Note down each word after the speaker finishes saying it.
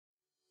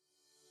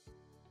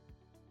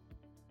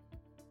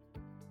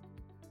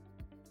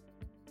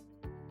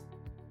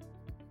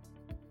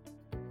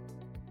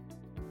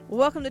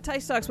Welcome to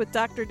Tice Talks with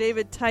Dr.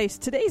 David Tice.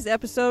 Today's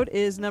episode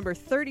is number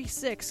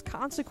 36,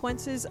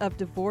 Consequences of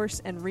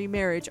Divorce and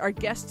Remarriage. Our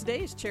guest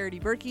today is Charity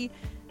Berkey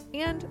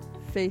and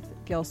Faith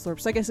Gelsthorpe.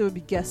 So I guess it would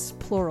be guests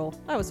plural.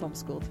 I was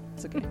homeschooled.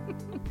 It's okay.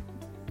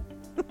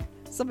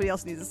 Somebody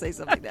else needs to say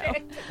something now.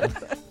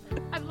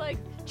 I'm like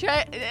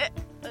trying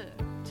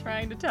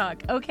to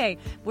talk. Okay,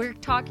 we're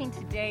talking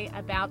today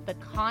about the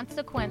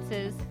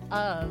consequences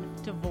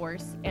of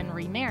divorce and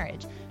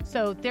remarriage.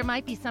 So there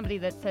might be somebody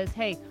that says,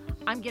 hey,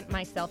 I'm getting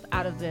myself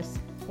out of this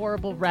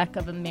horrible wreck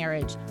of a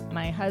marriage.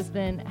 My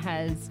husband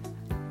has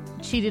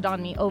cheated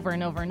on me over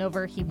and over and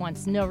over. He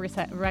wants no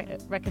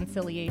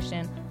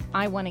reconciliation.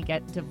 I want to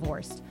get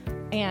divorced.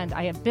 And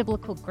I have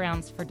biblical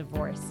grounds for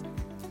divorce.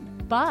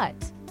 But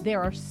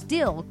there are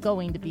still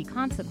going to be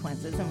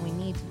consequences, and we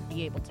need to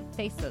be able to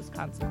face those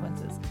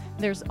consequences.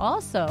 There's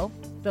also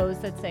those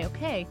that say,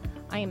 okay,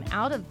 I am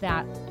out of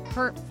that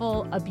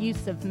hurtful,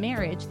 abusive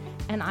marriage,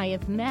 and I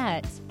have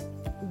met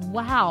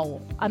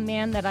a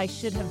man that I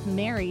should have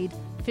married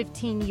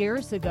 15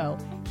 years ago.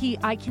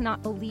 I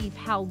cannot believe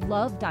how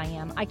loved I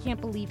am. I can't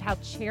believe how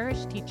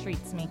cherished he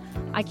treats me.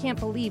 I can't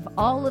believe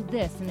all of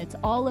this, and it's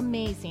all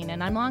amazing,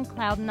 and I'm on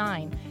cloud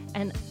 9,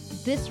 and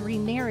this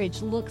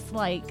remarriage looks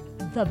like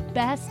the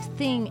best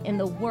thing in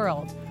the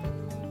world.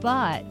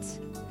 But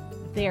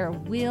there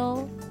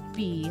will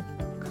be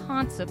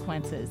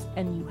consequences,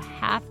 and you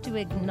have to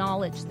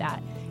acknowledge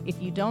that. If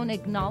you don't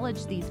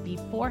acknowledge these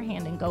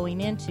beforehand and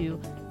going into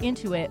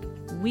it,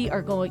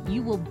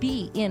 you will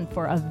be in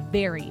for a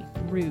very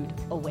rude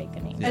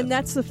awakening. Yeah. And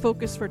that's the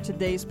focus for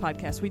today's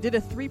podcast. We did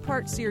a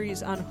 3-part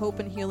series on hope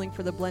and healing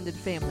for the blended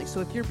family. So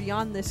if you're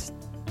beyond this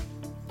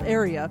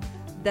area,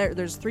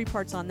 there's 3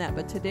 parts on that,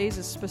 but today's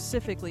is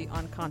specifically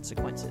on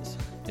consequences.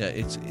 Yeah,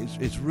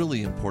 it's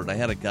really important. I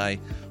had a guy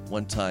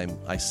one time,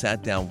 I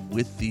sat down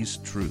with these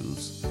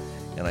truths,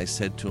 and I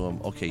said to him,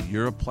 okay,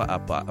 you're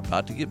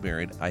about to get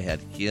married. I had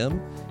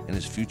him and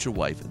his future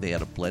wife. They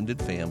had a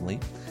blended family.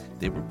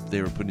 They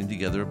were putting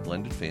together a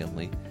blended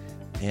family.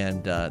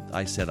 And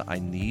I said, I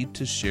need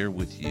to share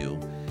with you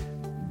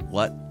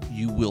what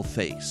you will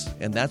face.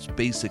 And that's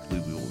basically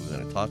what we're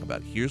going to talk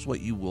about. Here's what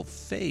you will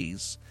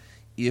face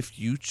if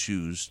you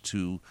choose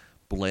to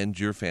blend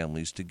your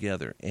families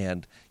together.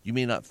 And you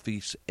may not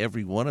face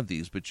every one of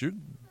these, but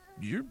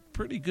you're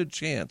pretty good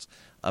chance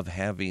of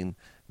having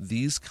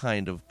these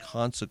kind of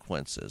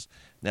consequences.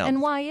 Now,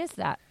 and why is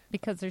that?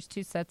 Because there's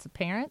 2 sets of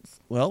parents?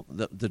 Well,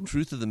 the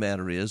truth of the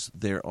matter is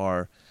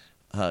there's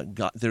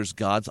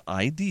God's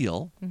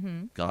ideal,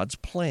 mm-hmm. God's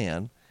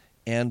plan,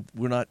 and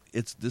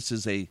this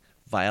is a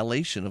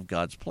violation of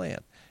God's plan.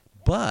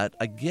 But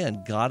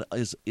again, God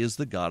is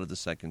the God of the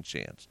second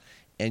chance.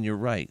 And you're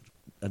right.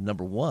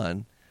 Number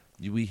one,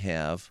 you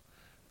have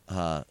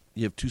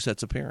 2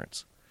 sets of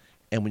parents.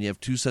 And when you have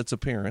 2 sets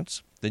of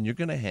parents, then you're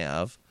going to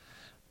have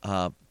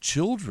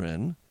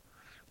children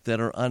that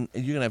are you're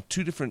going to have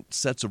 2 different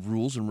sets of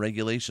rules and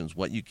regulations,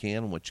 what you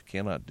can and what you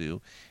cannot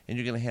do. And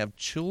you're going to have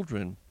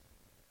children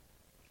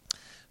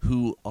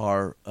who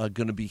are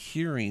going to be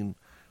hearing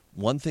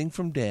one thing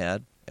from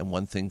dad and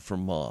one thing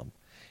from mom.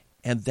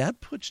 And that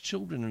puts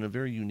children in a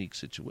very unique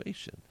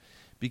situation,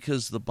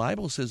 because the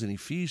Bible says in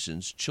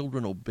Ephesians,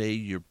 children, obey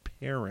your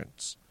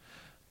parents.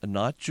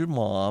 Not your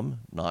mom,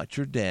 not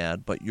your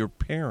dad, but your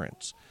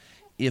parents.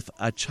 If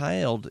a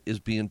child is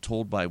being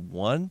told by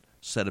one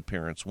set of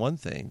parents one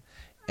thing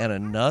and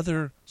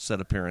another set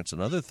of parents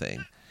another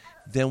thing,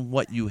 then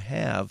what you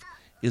have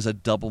is a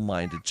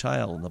double-minded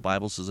child. And the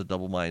Bible says a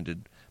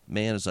double-minded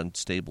man is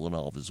unstable in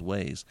all of his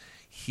ways.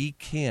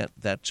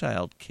 That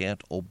child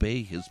can't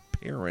obey his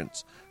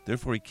parents,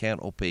 therefore he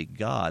can't obey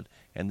God,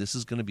 and this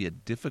is going to be a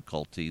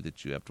difficulty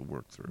that you have to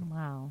work through.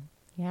 Wow.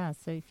 Yeah,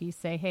 so if you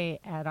say, hey,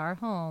 at our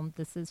home,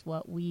 this is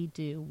what we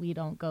do. We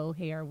don't go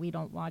here. We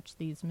don't watch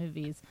these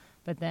movies.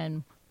 But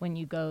then when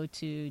you go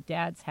to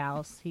Dad's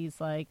house, he's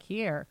like,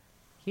 here's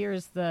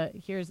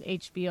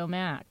HBO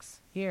Max.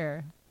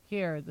 Here,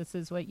 this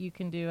is what you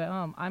can do at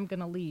home. I'm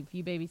going to leave.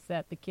 You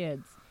babysit the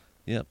kids.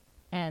 Yep.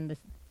 And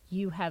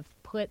you have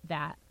put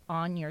that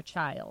on your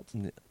child.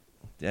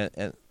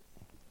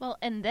 Well,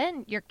 and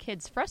then your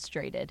kid's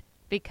frustrated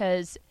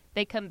because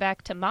they come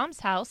back to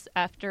mom's house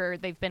after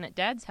they've been at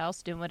dad's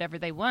house doing whatever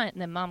they want,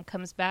 and then mom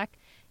comes back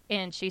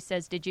and she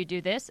says, did you do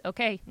this?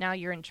 Okay, now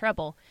you're in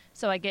trouble.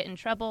 So I get in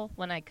trouble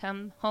when I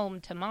come home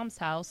to mom's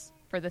house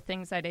for the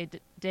things I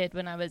did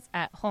when I was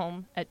at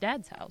home at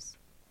dad's house.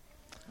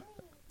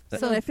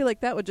 So I feel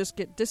like that would just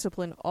get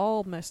discipline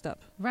all messed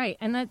up. Right,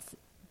 and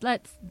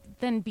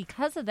then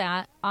because of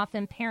that,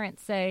 often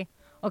parents say,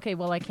 okay,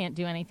 well, I can't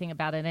do anything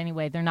about it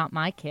anyway. They're not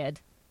my kid.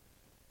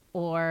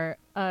 Or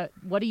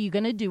what are you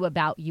going to do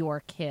about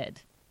your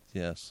kid?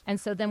 Yes. And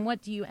so then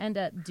what do you end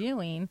up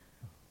doing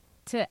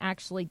to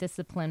actually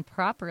discipline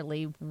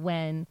properly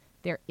when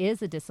there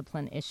is a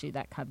discipline issue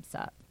that comes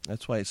up?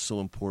 That's why it's so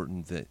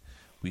important that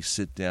you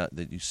sit down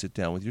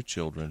with your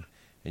children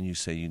and you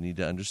say, you need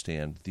to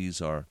understand these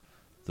are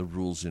the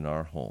rules in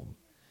our home.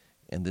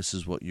 And this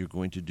is what you're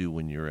going to do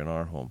when you're in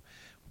our home.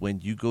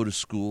 When you go to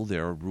school,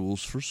 there are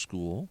rules for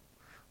school,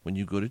 When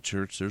you go to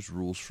church, there's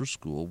rules for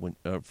school. When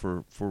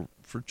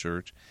for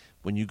church,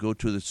 when you go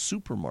to the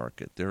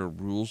supermarket, there are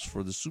rules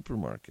for the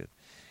supermarket.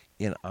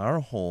 In our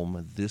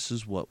home, this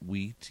is what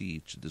we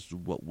teach. This is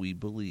what we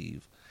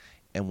believe.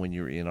 And when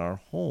you're in our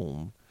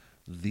home,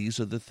 these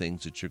are the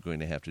things that you're going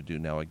to have to do.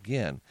 Now,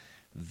 again,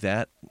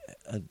 that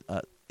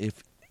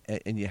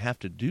and you have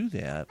to do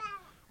that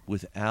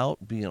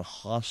without being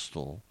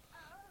hostile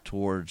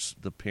towards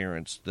the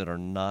parents that are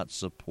not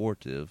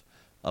supportive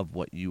of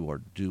what you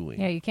are doing.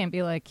 Yeah, you can't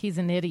be like, he's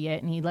an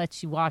idiot and he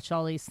lets you watch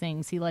all these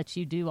things. He lets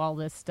you do all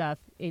this stuff.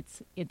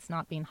 It's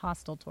not being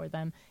hostile toward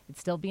them.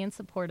 It's still being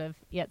supportive,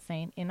 yet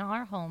saying, in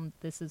our home,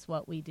 this is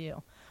what we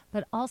do.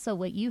 But also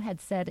what you had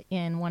said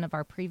in one of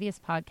our previous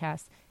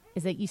podcasts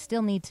is that you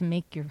still need to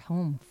make your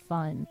home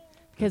fun.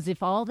 Because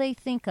if all they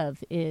think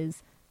of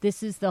is,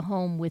 this is the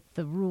home with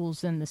the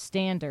rules and the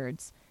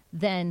standards,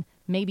 then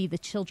maybe the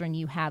children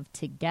you have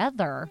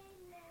together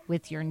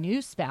with your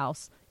new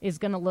spouse is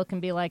going to look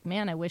and be like,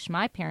 man, I wish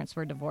my parents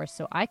were divorced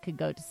so I could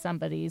go to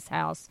somebody's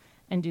house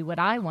and do what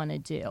I want to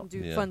do.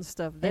 Do fun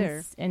stuff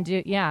there. And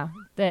do,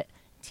 that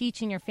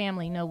teaching your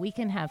family, no, we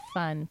can have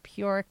fun,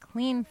 pure,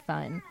 clean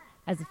fun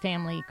as a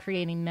family,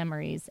 creating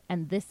memories,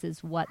 and this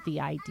is what the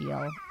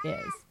ideal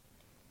is.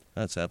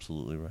 That's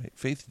absolutely right.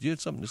 Faith, did you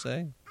have something to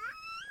say?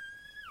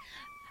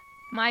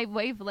 My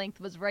wavelength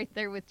was right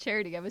there with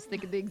Charity. I was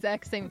thinking the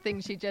exact same thing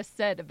she just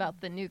said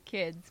about the new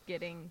kids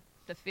getting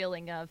the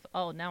feeling of,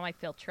 oh, now I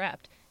feel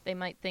trapped. They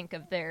might think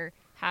of their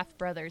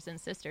half-brothers and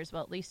sisters,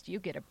 well, at least you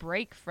get a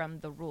break from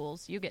the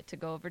rules. You get to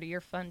go over to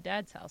your fun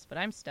dad's house, but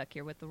I'm stuck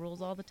here with the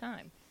rules all the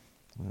time.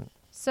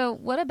 So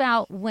what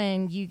about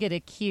when you get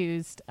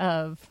accused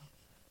of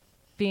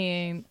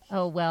being,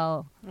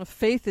 well,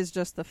 Faith is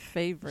just the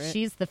favorite.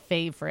 She's the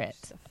favorite.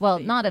 She's the Well,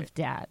 not favorite. of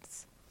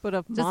dads. But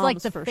of Just moms, like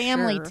the for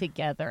family sure.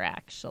 together,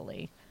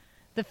 actually.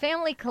 The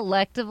family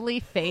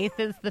collectively, Faith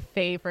is the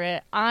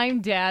favorite.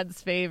 I'm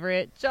dad's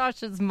favorite.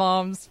 Josh is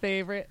mom's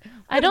favorite.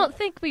 I don't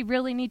think we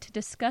really need to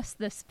discuss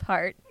this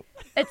part.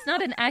 It's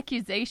not an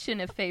accusation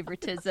of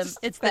favoritism.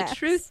 It's the Facts.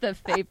 truth of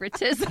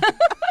favoritism.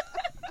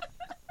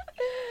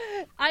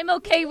 I'm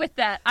okay with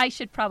that. I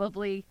should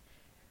probably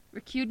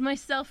recuse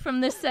myself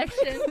from this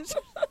section.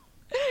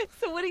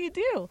 So what do you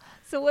do?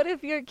 So what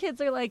if your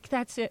kids are like,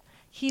 that's it.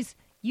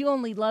 You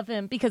only love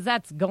him because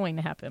that's going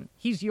to happen.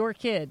 He's your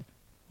kid.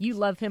 You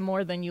love him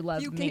more than you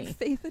love You me. gave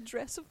Faith a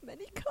dress of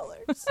many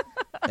colors.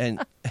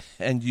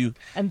 And you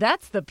And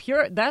that's the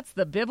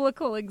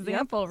biblical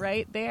example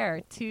right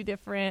there. 4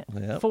 different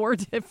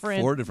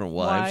four different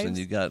wives, and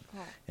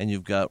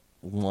you've got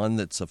one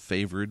that's a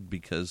favored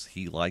because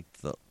he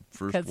liked the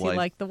first wife, because he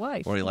liked the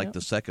wife, or he liked the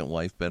second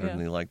wife better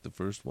than he liked the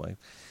first wife.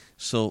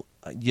 So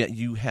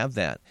you have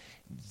that.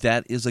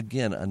 That is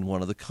again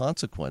one of the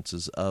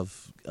consequences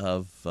of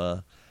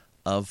a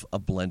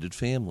blended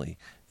family.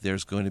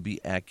 There's going to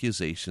be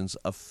accusations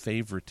of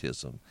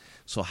favoritism.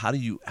 So how do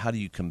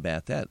you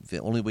combat that? The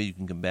only way you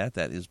can combat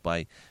that is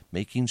by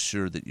making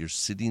sure that you're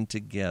sitting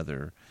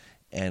together,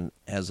 and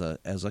as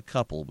a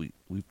couple.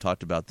 We've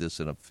talked about this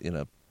in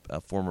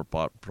a former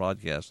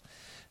podcast.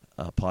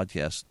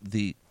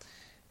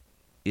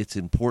 It's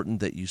important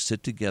that you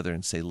sit together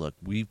and say, look,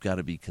 we've got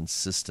to be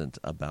consistent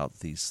about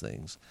these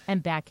things.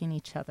 and backing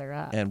each other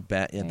up. And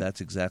that's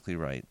exactly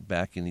right,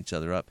 backing each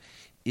other up.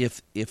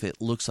 If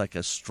it looks like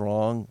there's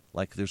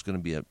going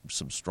to be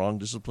some strong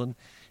discipline,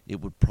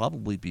 it would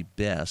probably be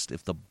best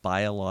if the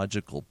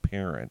biological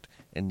parent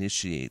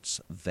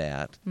initiates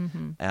that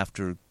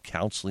after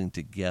counseling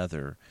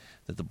together,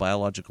 that the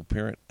biological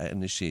parent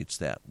initiates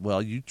that.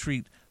 Well, you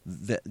treat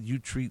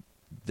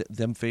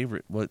them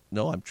favorite. Well,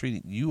 no,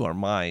 you are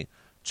my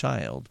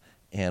child,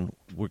 and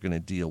we're going to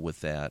deal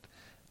with that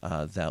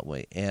that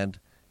way, and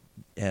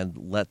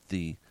let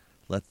the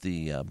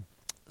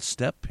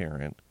step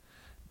parent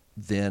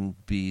then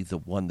be the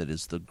one that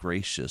is the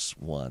gracious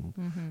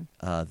one,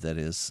 that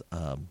is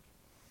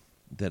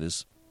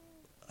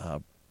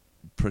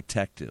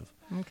protective.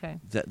 Okay.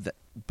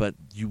 But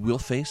you will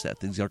face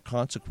that. These are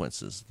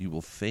consequences. You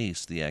will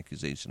face the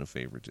accusation of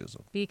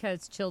favoritism.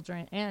 Because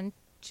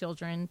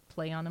children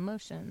play on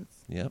emotions.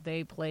 Yep.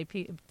 They play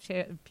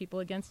people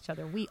against each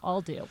other. We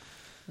all do.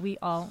 We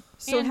all.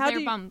 So and how they're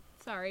do you...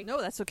 Sorry. No,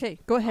 that's okay.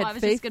 Go ahead, I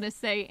was Faith. just going to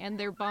say, and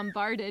they're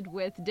bombarded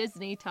with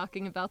Disney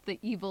talking about the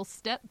evil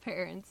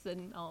step-parents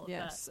and all of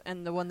Yes,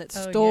 and the one that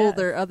Oh, stole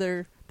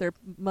yes. their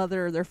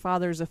mother or their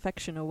father's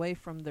affection away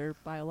from their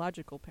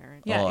biological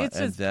parent. Yeah, Oh, it's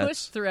and just that's-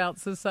 pushed throughout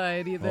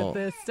society that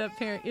the step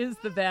parent is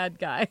the bad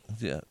guy,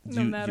 Yeah,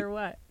 no matter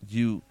what.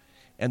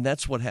 And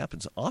that's what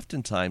happens.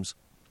 Oftentimes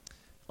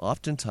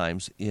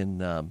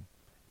in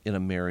a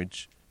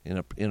marriage,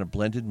 in a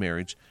blended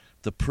marriage,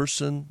 the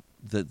person,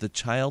 the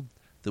child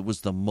that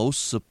was the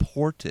most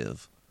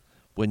supportive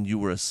when you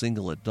were a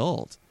single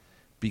adult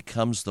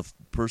becomes the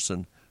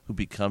person who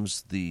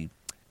becomes the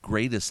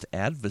greatest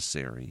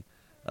adversary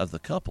of the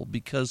couple.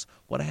 Because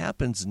what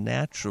happens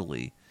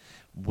naturally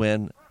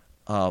when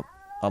a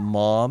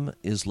mom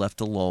is left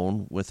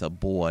alone with a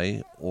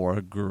boy or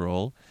a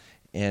girl,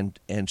 and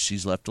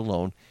she's left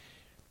alone,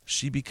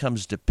 she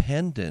becomes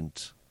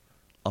dependent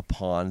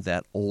upon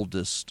that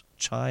oldest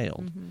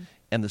child.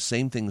 And the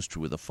same thing is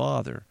true with a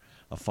father.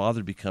 A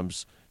father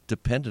becomes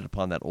dependent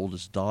upon that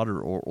oldest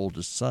daughter or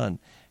oldest son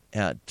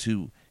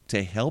to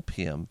help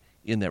him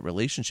in that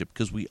relationship,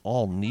 because we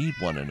all need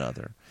one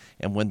another.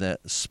 And when the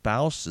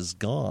spouse is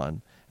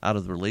gone out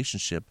of the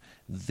relationship,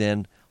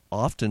 then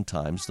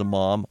oftentimes the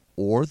mom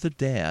or the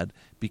dad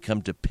become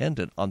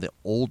dependent on the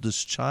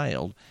oldest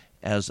child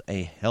as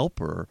a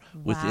helper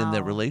within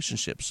their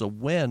relationship. So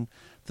when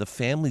the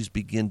families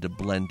begin to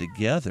blend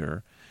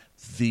together,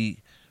 the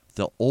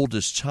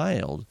oldest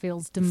child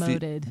feels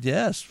demoted.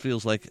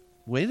 Feels like,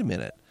 wait a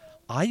minute,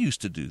 I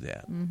used to do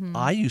that.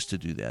 I used to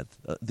do that.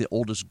 The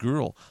oldest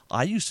girl,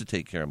 I used to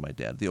take care of my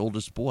dad. The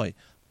oldest boy,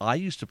 I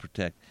used to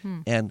protect.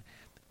 And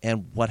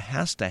what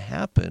has to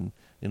happen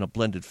in a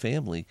blended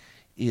family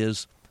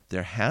is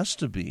there has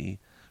to be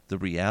the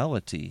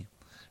reality,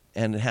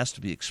 and it has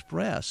to be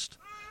expressed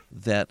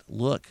that,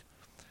 look,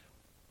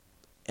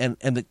 you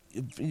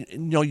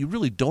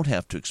really don't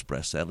have to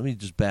express that. Let me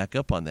just back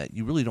up on that.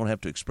 You really don't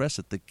have to express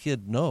it. The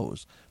kid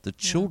knows. The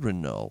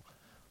children know.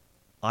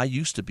 I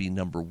used to be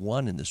number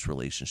one in this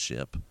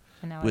relationship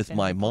with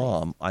my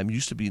mom. I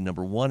used to be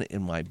number one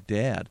in my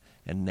dad,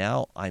 and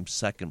now I'm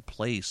second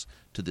place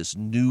to this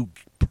new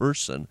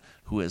person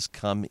who has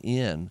come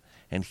in,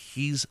 and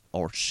he's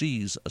or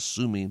she's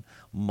assuming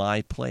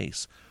my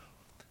place.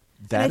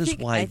 That is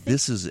why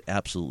this is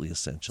absolutely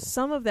essential.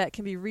 Some of that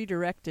can be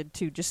redirected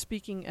to, just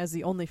speaking as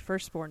the only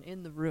firstborn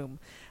in the room,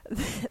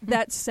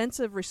 that sense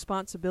of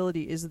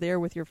responsibility is there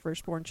with your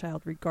firstborn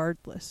child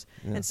regardless.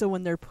 Yeah. And so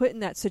when they're put in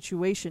that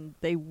situation,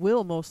 they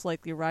will most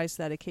likely rise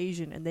to that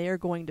occasion, and they are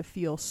going to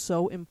feel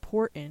so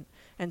important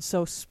and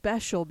so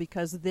special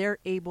because they're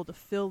able to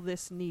fill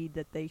this need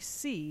that they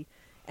see.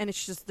 And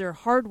it's just they're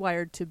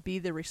hardwired to be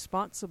the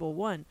responsible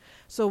one.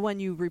 So when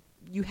you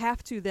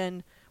have to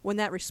then, when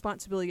that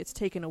responsibility gets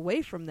taken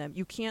away from them,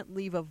 you can't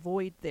leave a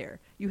void there.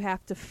 You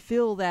have to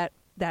fill that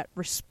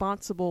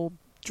responsible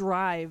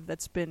drive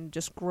that's been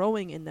just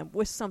growing in them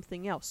with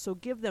something else. So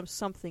give them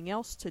something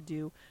else to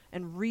do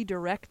and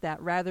redirect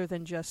that rather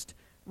than just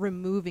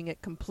removing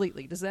it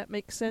completely. Does that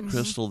make sense?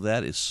 Crystal,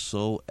 that is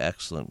so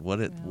excellent.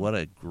 What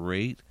a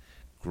great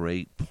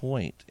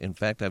point. In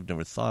fact, I've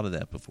never thought of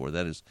that before.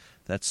 That's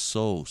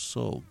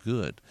so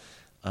good.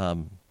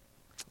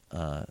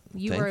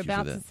 You were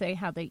about to say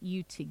how that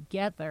you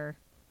together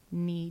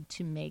need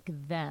to make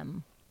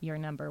them your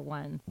number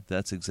one.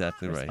 That's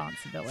exactly right.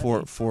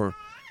 Responsibility.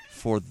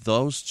 For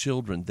those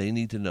children, they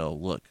need to know,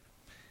 look,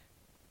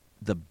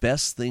 the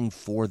best thing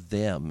for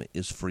them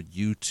is for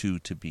you two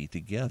to be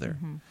together.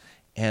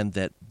 And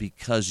that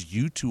because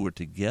you two are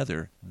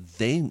together,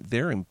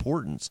 their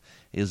importance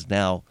is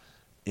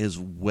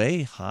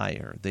way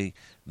higher.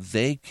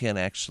 They can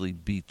actually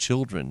be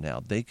children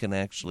now. They can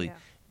actually,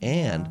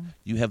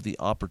 you have the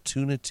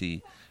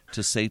opportunity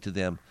to say to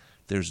them,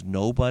 there's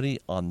nobody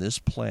on this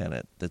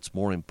planet that's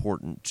more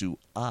important to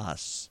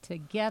us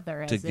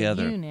together as a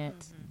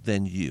unit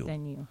than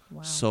you.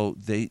 Wow. So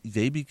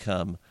they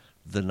become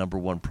the number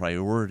one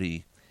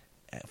priority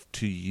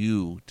to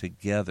you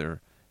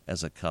together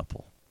as a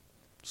couple.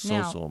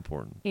 So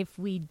important. If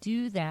we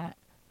do that,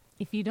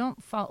 if you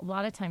don't follow, a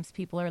lot of times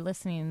people are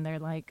listening and they're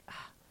like,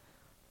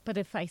 but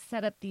if I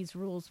set up these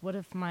rules, what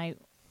if my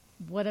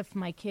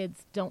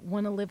kids don't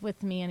want to live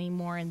with me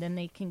anymore, and then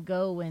they can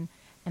go and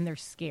they're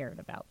scared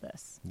about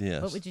this?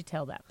 Yes. What would you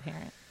tell that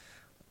parent?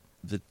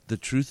 The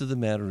truth of the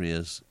matter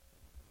is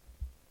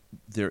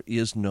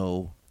there's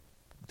not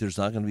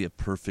going to be a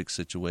perfect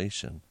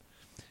situation.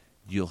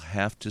 You'll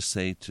have to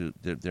say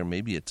there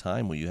may be a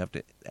time where you have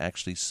to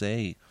actually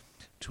say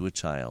to a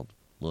child,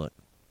 look,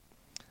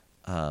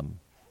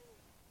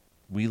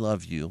 we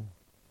love you.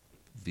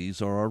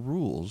 These are our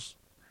rules.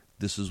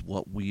 This is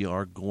what we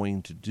are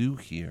going to do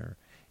here,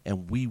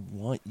 and we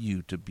want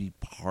you to be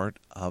part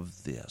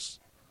of this.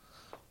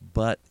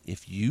 But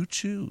if you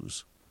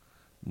choose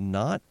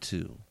not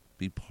to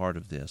be part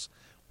of this,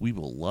 we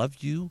will love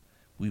you,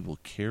 we will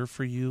care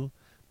for you,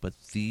 but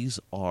these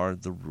are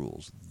the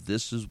rules.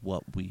 This is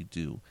what we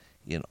do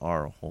in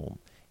our home.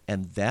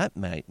 And that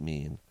might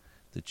mean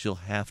that you'll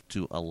have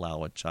to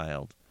allow a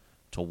child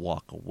to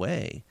walk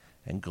away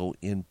and go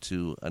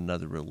into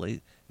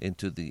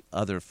into the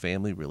other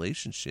family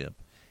relationship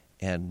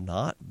and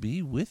not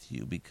be with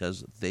you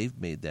because they've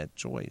made that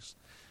choice.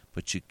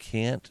 But you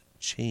can't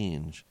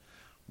change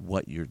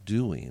what you're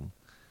doing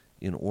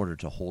in order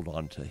to hold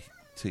on to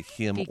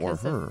him or her.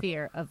 Because of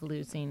fear of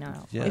losing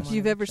out. Yes. If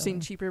you've ever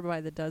seen Cheaper by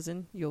the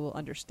Dozen, you'll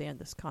understand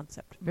this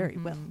concept very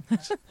well.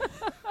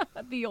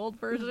 The old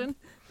version?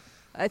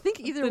 I think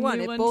either The one.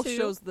 new It one both too?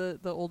 shows the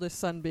oldest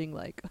son being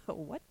like, oh,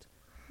 what?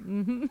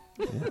 Mm-hmm.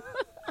 Yeah.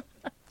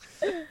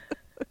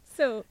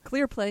 So,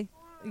 Clear play.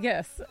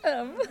 yes.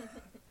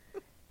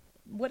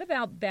 What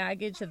about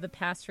baggage of the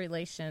past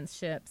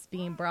relationships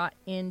being brought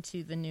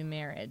into the new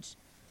marriage?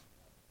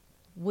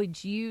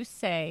 Would you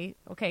say,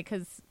 okay,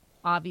 because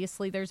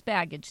obviously there's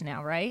baggage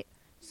now, right?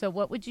 So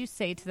what would you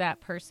say to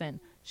that person?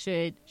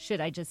 Should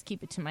I just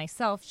keep it to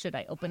myself? Should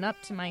I open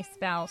up to my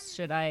spouse?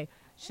 Should I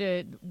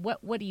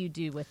What do you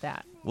do with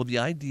that? Well, the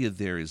idea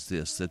there is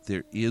this, that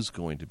there is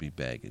going to be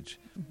baggage.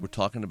 We're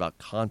talking about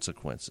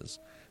consequences.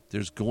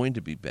 There's going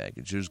to be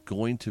baggage. There's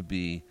going to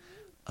be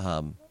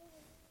the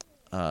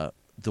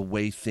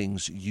way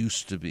things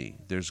used to be.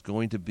 There's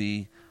going to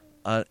be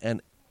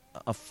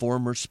a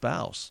former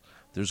spouse.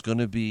 There's going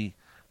to be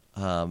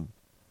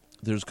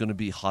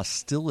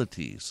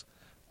hostilities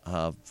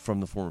from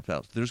the former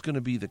spouse. There's going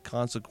to be the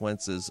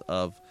consequences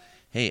of,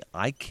 hey,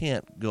 I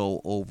can't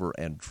go over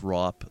and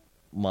drop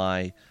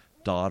my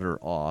daughter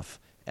off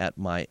at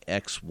my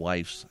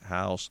ex-wife's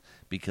house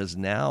because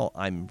now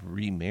I'm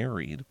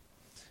remarried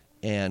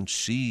and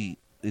she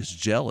is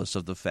jealous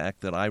of the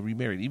fact that I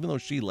remarried. Even though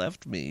she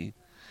left me,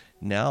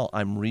 now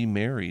I'm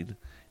remarried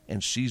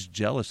and she's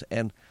jealous.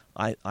 And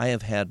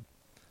I've had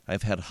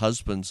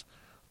husbands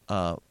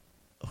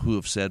who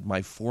have said,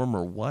 my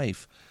former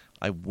wife,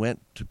 I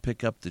went to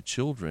pick up the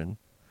children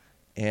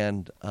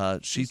and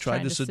she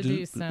tried to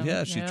seduce them.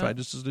 Yeah, she tried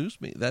to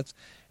seduce me.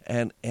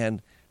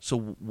 So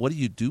what do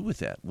you do with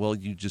that? Well,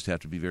 you just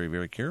have to be very,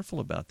 very careful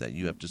about that.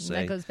 You have to say...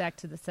 That goes back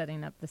to the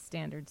setting up the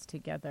standards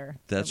together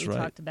that we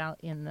talked about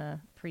in the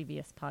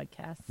previous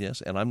podcast. Yes,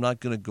 and I'm not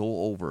going to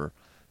go over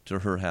to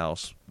her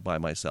house by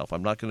myself.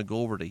 I'm not going to go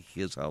over to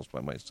his house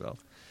by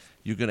myself.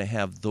 You're going to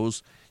have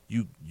those...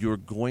 You're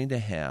going to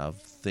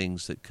have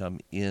things that come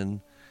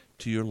in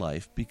to your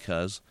life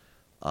because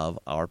of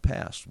our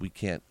past. We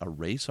can't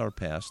erase our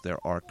past. There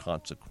are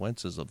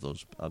consequences of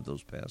those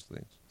past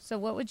things. So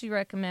what would you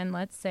recommend?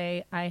 Let's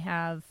say I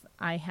have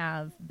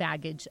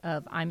baggage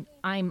of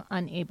I'm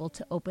unable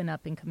to open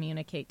up and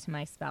communicate to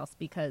my spouse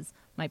because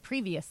my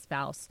previous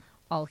spouse,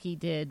 all he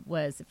did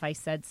was if I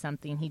said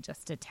something, he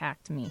just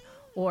attacked me.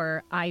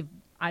 Or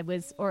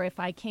if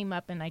I came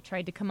up and I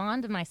tried to come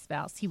on to my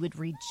spouse, he would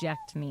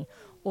reject me.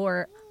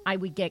 Or I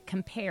would get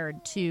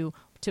compared to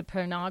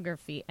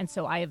pornography. And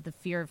so I have the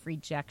fear of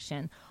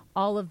rejection.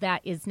 All of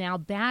that is now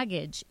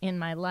baggage in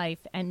my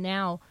life. And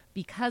now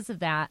because of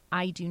that,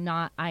 I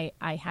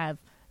have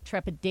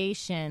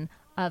trepidation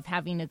of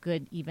having a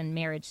good even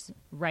marriage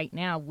right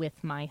now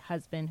with my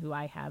husband who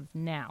I have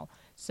now.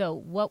 So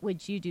what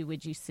would you do?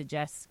 Would you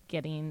suggest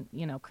getting,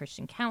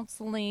 Christian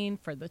counseling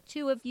for the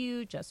two of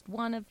you, just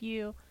one of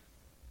you?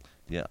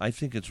 Yeah, I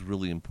think it's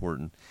really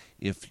important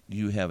if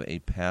you have a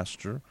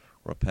pastor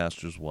or a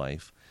pastor's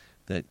wife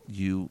that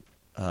you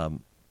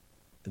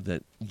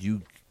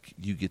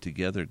get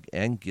together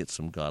and get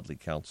some godly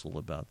counsel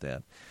about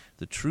that.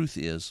 The truth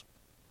is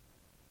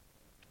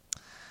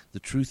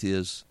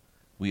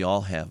we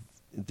all have,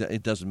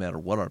 it doesn't matter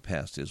what our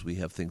past is, we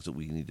have things that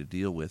we need to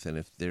deal with, and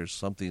if there's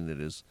something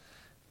that is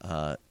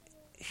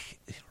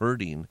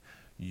hurting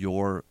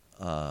your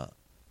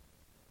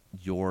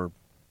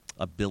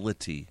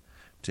ability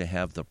to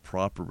have the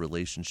proper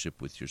relationship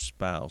with your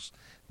spouse,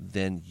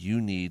 then you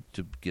need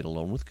to get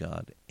alone with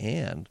God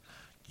and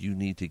you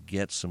need to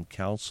get some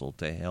counsel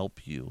to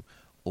help you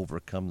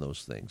overcome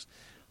those things.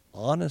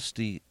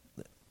 Honesty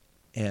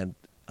and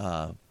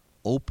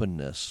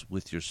openness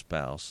with your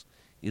spouse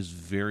is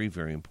very,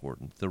 very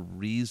important. The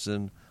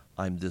reason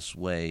I'm this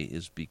way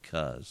is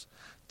because.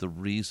 The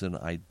reason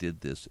I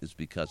did this is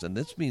because. And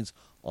this means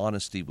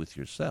honesty with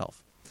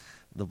yourself.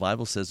 The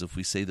Bible says if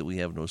we say that we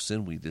have no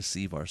sin, we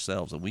deceive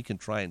ourselves. And we can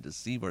try and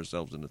deceive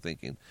ourselves into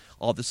thinking,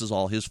 oh, this is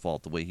all his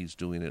fault the way he's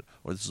doing it,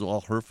 or this is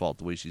all her fault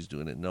the way she's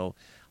doing it. No,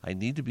 I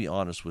need to be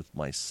honest with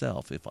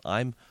myself. If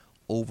I'm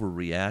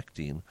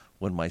overreacting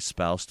when my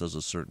spouse does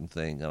a certain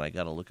thing, and I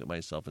got to look at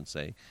myself and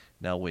say,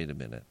 now wait a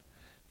minute.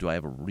 Do I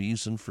have a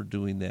reason for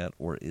doing that,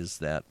 or is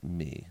that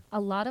me?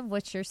 A lot of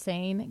what you're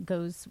saying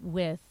goes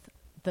with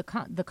the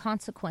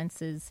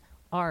consequences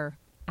are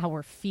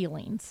our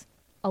feelings.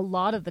 A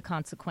lot of the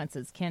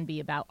consequences can be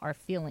about our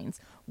feelings.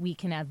 We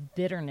can have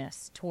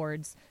bitterness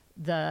towards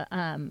the,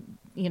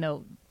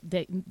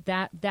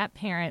 that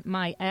parent,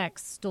 my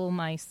ex, stole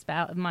my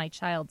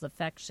child's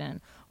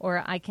affection,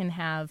 or I can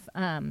have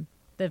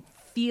the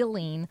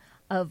feeling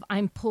of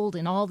I'm pulled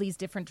in all these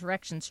different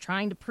directions,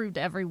 trying to prove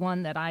to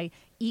everyone that I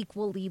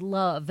equally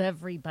love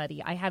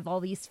everybody. I have all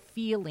these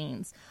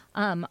feelings.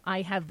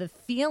 I have the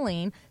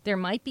feeling there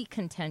might be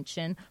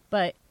contention,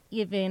 but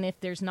even if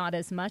there's not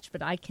as much,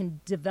 but I can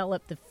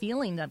develop the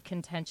feeling of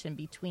contention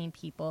between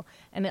people.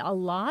 And a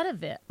lot of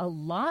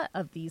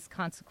these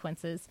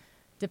consequences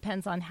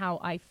depends on how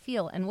I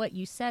feel. And what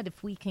you said,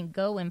 if we can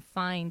go and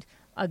find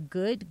a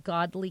good,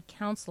 godly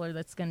counselor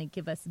that's going to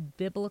give us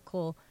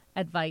biblical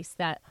advice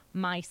that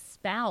my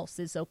spouse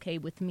is okay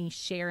with me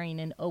sharing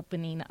and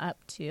opening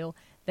up to,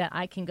 that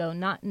I can go,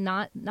 not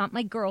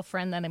my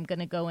girlfriend that I'm going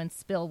to go and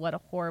spill what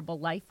a horrible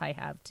life I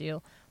have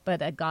to,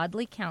 but a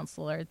godly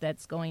counselor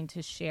that's going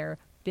to share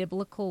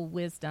biblical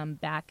wisdom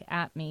back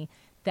at me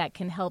that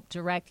can help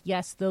direct,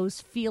 yes,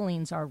 those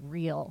feelings are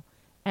real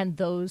and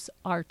those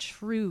are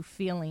true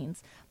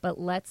feelings, but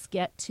let's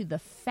get to the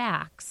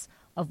facts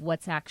of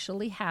what's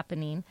actually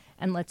happening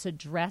and let's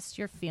address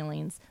your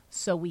feelings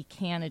so we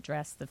can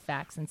address the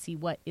facts and see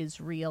what is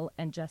real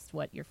and just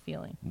what you're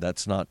feeling.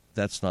 That's not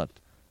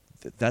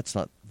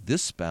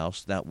this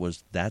spouse, that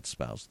was that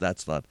spouse.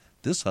 That's not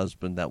this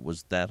husband, that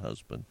was that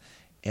husband.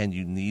 And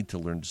you need to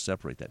learn to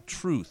separate that.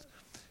 Truth.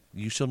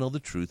 You shall know the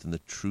truth, and the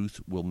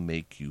truth will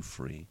make you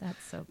free.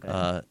 That's so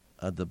good.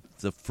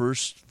 The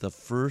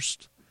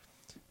first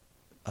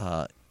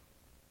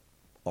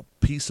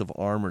piece of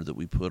armor that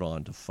we put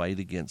on to fight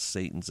against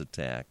Satan's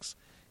attacks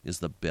is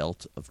the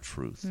belt of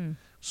truth.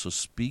 So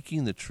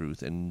speaking the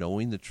truth and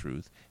knowing the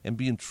truth and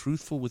being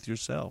truthful with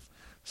yourself,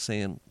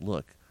 saying,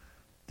 look,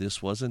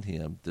 this wasn't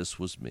him, this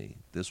was me.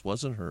 This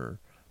wasn't her,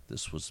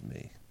 this was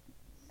me.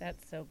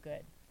 That's so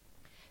good.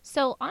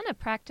 So on a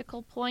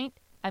practical point,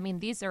 I mean,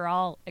 these are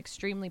all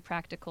extremely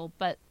practical,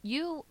 but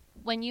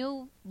when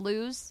you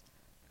lose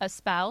a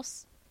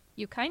spouse,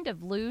 you kind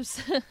of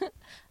lose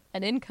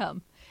an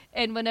income.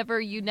 And whenever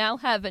you now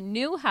have a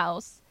new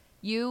house,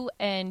 you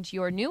and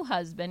your new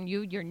husband,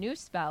 your new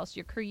spouse,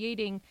 you're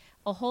creating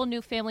a whole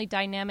new family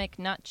dynamic,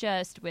 not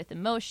just with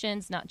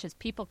emotions, not just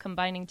people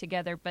combining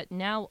together, but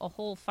now a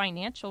whole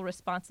financial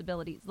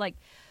responsibility. Like,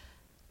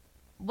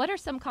 what are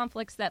some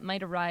conflicts that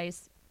might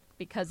arise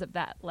because of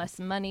that? Less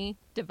money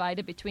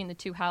divided between the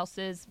two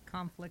houses.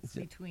 Conflicts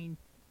between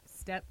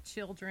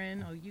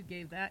stepchildren. Oh, you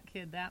gave that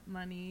kid that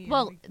money.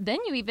 Well, then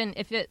you even,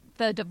 if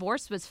the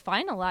divorce was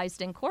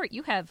finalized in court,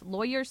 you have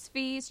lawyers'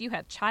 fees, you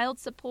have child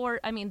support.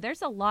 I mean,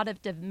 there's a lot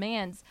of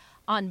demands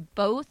on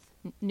both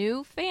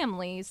new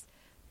families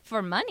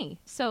for money.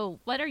 So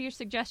what are your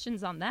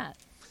suggestions on that?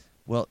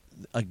 Well,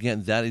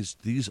 again,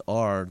 these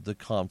are the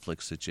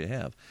conflicts that you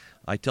have.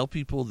 I tell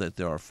people that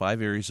there are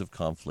 5 areas of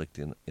conflict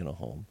in a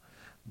home.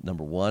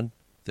 Number 1,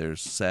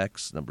 there's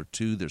sex. Number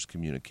 2, there's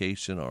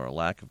communication or a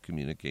lack of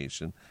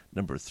communication.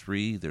 Number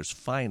 3, there's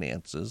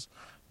finances.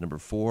 Number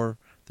 4,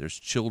 there's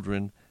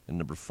children. And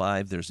number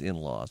 5, there's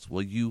in-laws.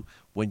 Well,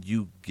 when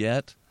you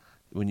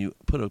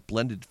put a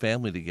blended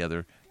family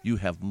together, you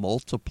have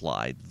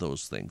multiplied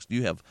those things.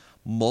 You have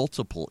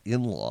multiple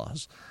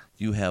in-laws.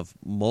 You have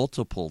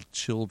multiple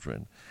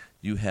children.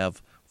 You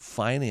have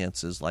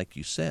finances, like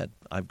you said.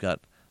 I've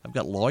got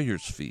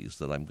lawyers' fees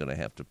that I'm going to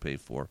have to pay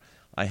for.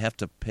 I have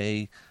to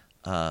pay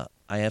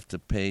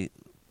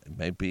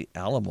maybe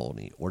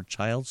alimony or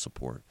child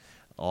support.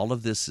 All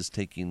of this is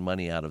taking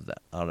money out of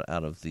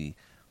the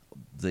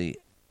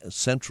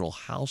central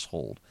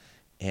household,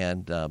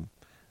 and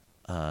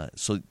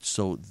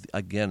so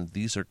again,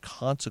 these are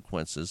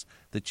consequences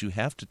that you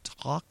have to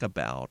talk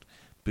about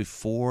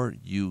before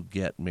you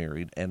get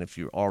married. And if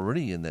you're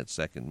already in that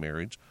second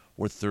marriage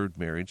or third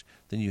marriage,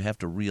 then you have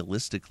to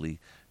realistically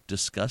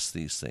discuss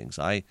these things.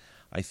 I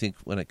think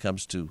when it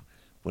comes to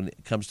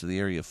the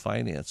area of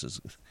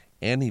finances,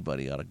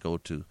 anybody ought to go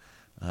to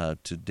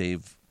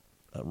Dave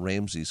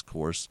Ramsey's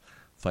course,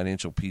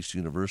 Financial Peace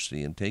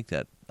University, and take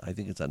that. I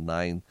think it's a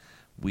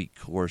 9-week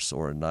course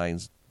or a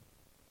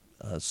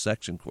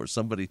 9-section course.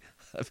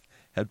 I've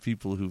had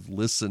people who've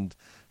listened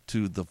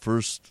to the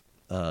first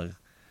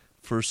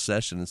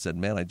session and said,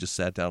 man, I just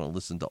sat down and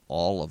listened to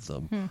all of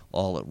them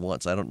all at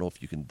once. I don't know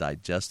if you can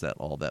digest that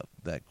all that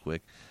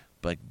quick,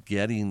 but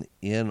getting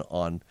in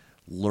on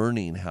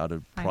learning how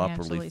to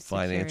properly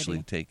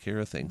financially take care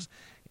of things,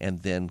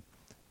 and then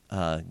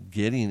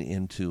getting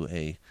into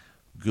a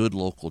good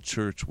local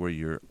church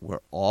where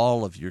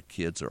all of your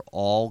kids are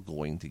all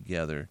going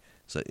together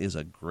is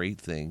a great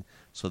thing,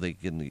 so they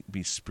can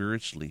be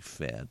spiritually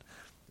fed,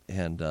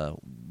 and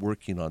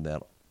working on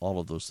that, all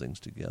of those things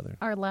together.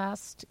 Our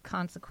last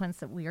consequence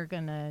that we are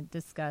going to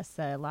discuss,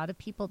 a lot of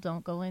people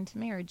don't go into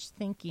remarriage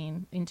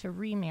thinking,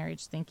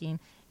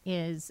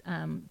 is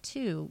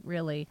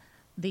really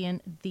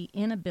the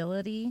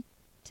inability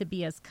to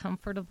be as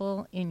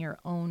comfortable in your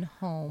own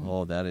home.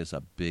 Oh, that is a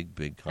big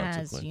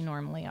consequence. As you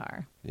normally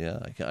are. Yeah,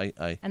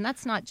 and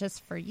that's not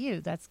just for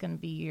you. That's going to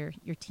be your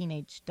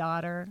teenage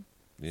daughter.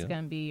 It's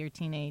going to be your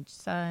teenage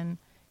son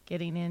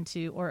getting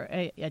into, or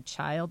a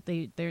child.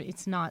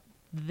 It's not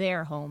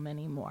their home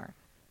anymore.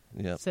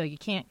 Yeah. So you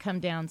can't come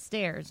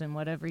downstairs and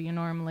whatever you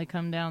normally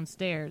come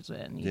downstairs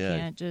in. You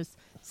can't just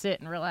sit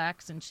and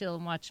relax and chill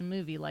and watch a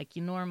movie like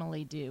you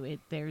normally do.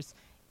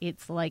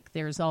 It's like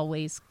there's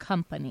always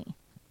company.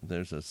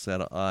 There's a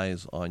set of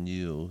eyes on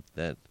you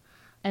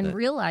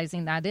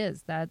realizing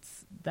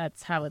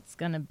that's how it's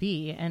going to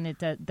be, and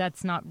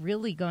that's not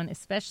really going,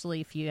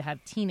 especially if you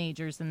have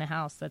teenagers in the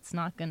house. It's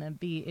not going to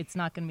be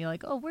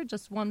like, oh, we're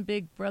just one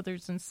big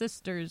brothers and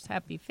sisters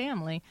happy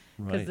family,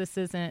 because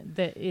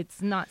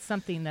it's not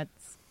something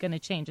that's going to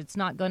change. It's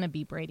not going to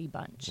be Brady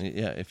Bunch.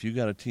 Yeah, if you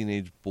got a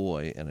teenage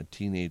boy and a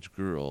teenage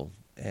girl,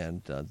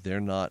 and they're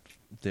not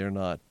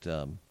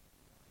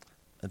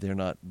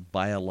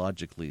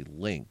biologically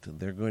linked,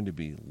 they're going to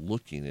be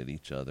looking at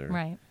each other.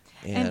 Right.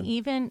 And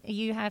even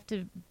you have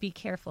to be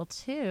careful,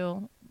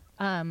 too,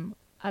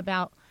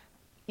 about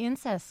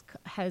incest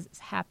has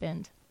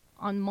happened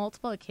on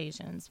multiple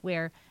occasions,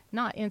 where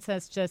not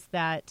incest just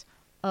that,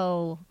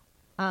 the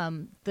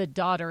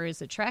daughter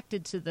is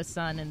attracted to the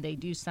son and they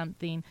do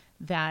something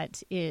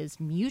that is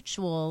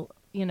mutual,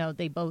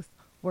 they both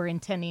were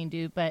intending to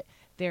do, but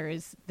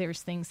there's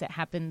things that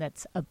happen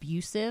that's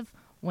abusive,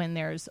 when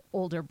there's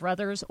older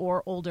brothers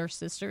or older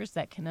sisters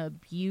that can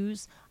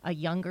abuse a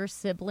younger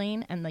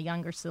sibling, and the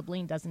younger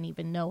sibling doesn't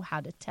even know how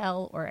to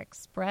tell or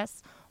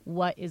express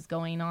what is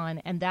going on.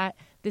 And that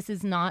this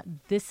is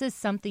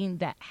something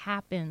that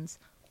happens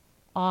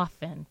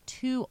often,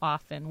 too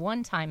often.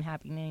 One time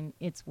happening,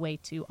 it's way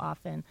too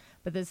often.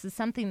 But this is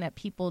something that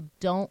people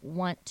don't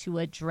want to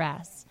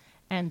address.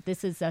 And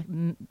this is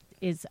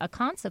a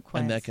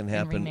consequence. And that can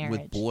happen in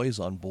remarriage. with boys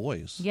on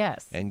boys.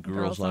 Yes. And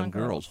girls on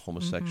girls.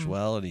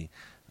 Homosexuality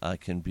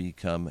can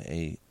become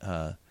an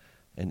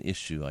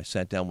issue. I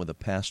sat down with a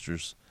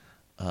pastor's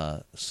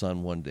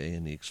son one day,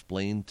 and he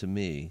explained to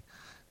me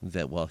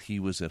that while he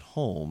was at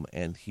home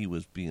and he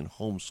was being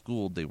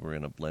homeschooled, they were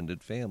in a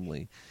blended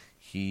family,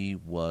 he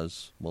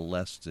was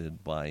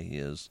molested by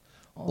his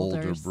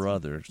older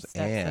brothers,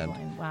 and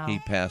he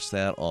passed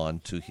that on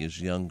to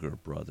his younger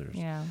brothers.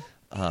 Yeah.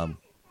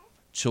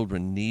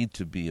 Children need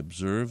to be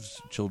observed.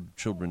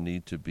 Children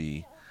need to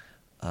be,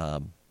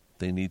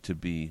 they need to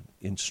be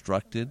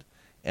instructed,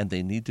 and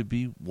they need to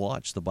be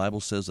watched. The Bible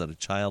says that a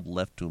child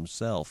left to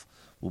himself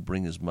will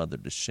bring his mother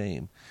to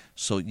shame.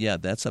 So, yeah,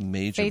 that's a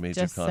major Faith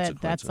just consequence. Said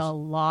that's a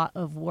lot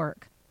of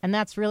work. And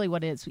that's really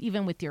what it is.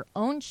 Even with your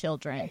own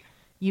children,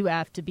 you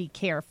have to be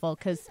careful,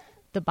 because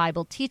the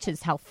Bible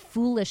teaches how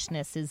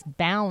foolishness is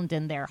bound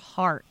in their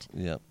heart.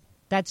 Yep.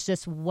 That's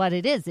just what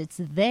it is. It's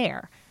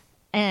there.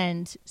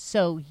 And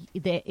so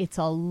it's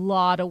a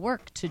lot of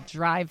work to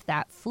drive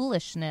that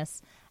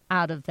foolishness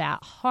out of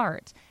that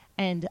heart.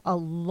 And a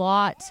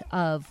lot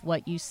of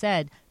what you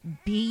said,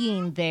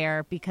 being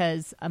there,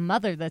 because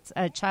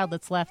a child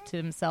that's left to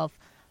himself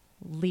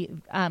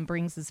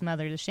brings his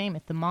mother to shame.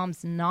 If the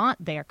mom's not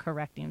there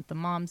correcting, if the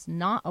mom's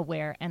not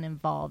aware and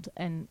involved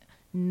and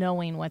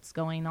knowing what's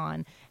going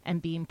on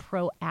and being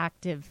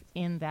proactive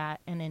in that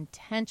and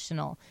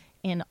intentional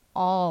in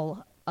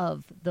all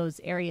of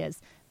those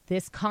areas,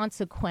 this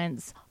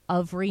consequence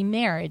of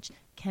remarriage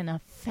can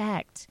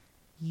affect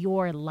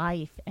your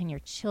life and your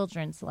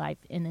children's life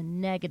in a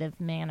negative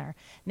manner.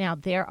 Now,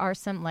 there are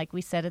some, like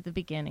we said at the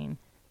beginning,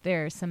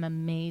 there are some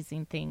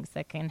amazing things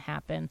that can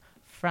happen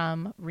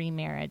from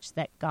remarriage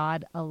that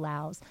God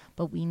allows,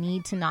 but we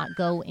need to not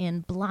go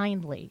in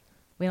blindly.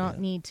 We don't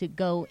need to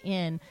go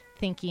in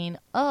thinking,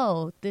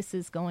 oh, this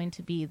is going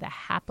to be the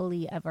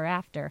happily ever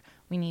after.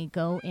 We need to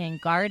go in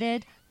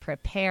guarded,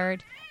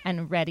 prepared,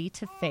 and ready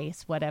to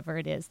face whatever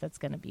it is that's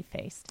going to be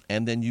faced.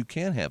 And then you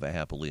can have a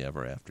happily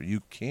ever after.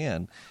 You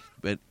can,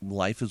 but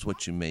life is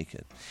what you make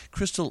it.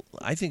 Crystal,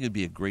 I think it'd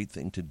be a great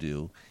thing to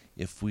do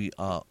if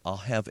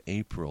I'll have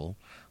April,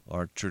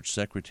 our church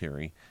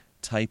secretary,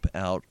 type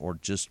out or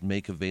just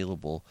make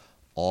available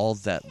all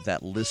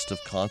that list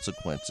of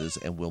consequences,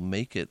 and we'll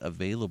make it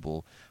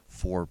available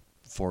for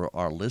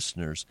our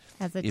listeners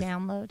as a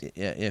download.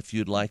 If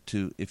you'd like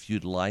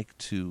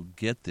to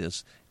get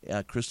this,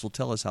 Crystal,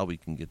 tell us how we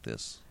can get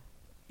this.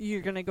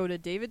 You're going to go to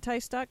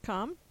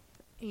davidtice.com,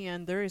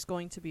 and there is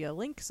going to be a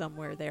link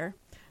somewhere there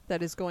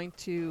that is going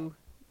to,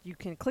 you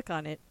can click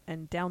on it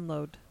and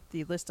download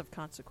the list of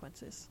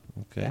consequences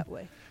that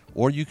way.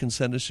 Or you can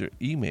send us your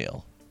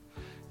email.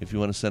 If you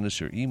want to send us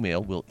your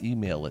email, we'll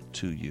email it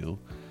to you.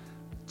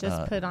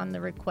 Just put on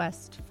the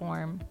request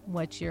form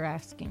what you're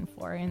asking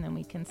for, and then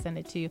we can send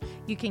it to you.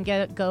 You can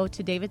go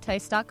to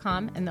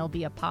davidtice.com, and there'll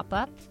be a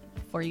pop-up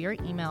for your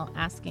email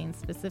asking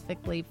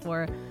specifically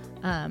for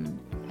an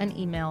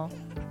email,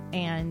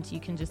 and you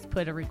can just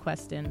put a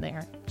request in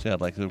there. So I'd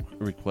like to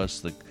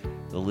request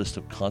the list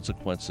of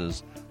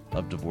consequences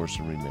of divorce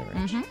and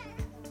remarriage.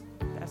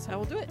 Mm-hmm. That's how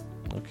we'll do it.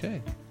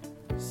 Okay.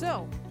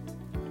 So,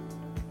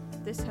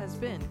 this has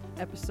been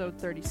episode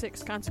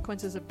 36,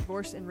 Consequences of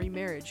Divorce and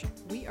Remarriage.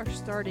 We are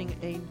starting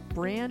a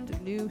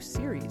brand new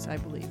series, I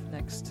believe,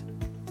 next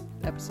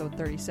episode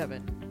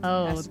 37.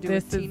 Oh,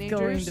 this is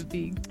going to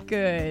be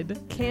good.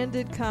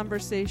 Candid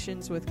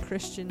conversations with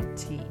Christian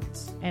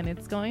teens. And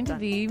it's going to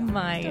be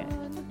my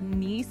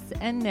niece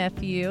and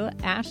nephew,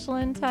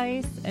 Ashlyn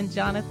Tice and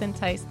Jonathan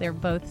Tice. They're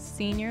both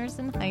seniors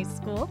in high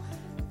school,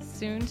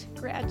 soon to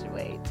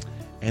graduate.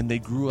 And they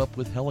grew up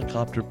with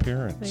helicopter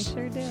parents. They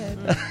sure did.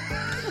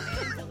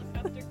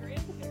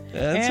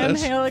 And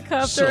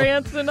helicopter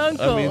aunts and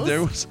uncles. I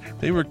mean,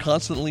 they were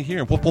constantly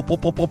hearing whoop, whoop,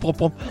 whoop, whoop, whoop,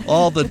 whoop, whoop,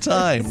 all the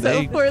time.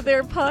 So for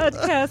their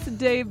podcast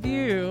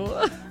debut,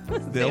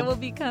 they will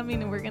be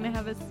coming, and we're going to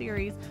have a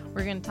series.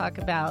 We're going to talk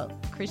about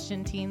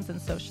Christian teens and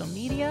social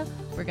media.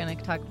 We're going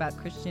to talk about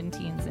Christian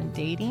teens and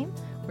dating.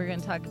 We're going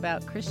to talk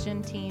about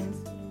Christian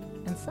teens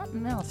and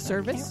something else.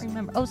 Service? I can't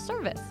remember. Oh,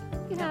 service.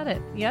 You had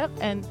it. Yep.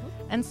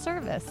 And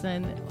service,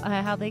 and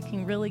how they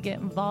can really get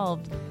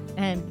involved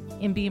and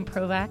in being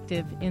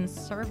proactive in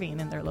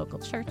serving in their local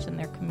church and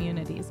their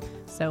communities.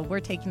 So we're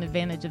taking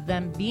advantage of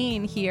them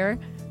being here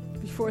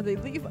before they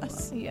leave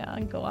us. Yeah,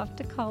 and go off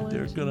to college.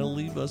 They're going to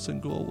leave us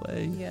and go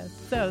away. Yes.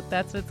 So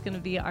that's what's going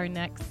to be our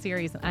next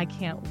series, and I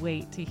can't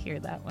wait to hear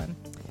that one.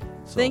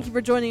 So, thank you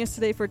for joining us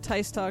today for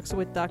Tice Talks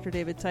with Dr.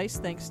 David Tice.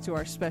 Thanks to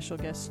our special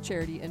guests,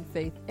 Charity and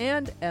Faith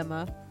and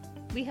Emma.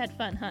 We had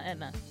fun, huh,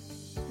 Emma?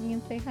 You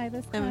can say hi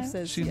this Emma time.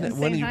 says She, yes.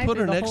 when Say you hi put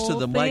her through the next to whole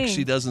the mic, thing.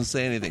 she doesn't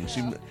say anything.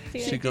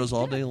 She goes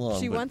all day long.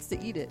 She but- wants to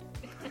eat it.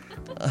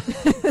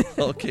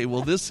 Okay,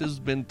 well, this has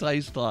been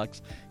Tice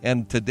Talks,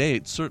 and today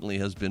it certainly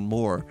has been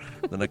more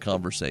than a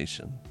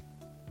conversation.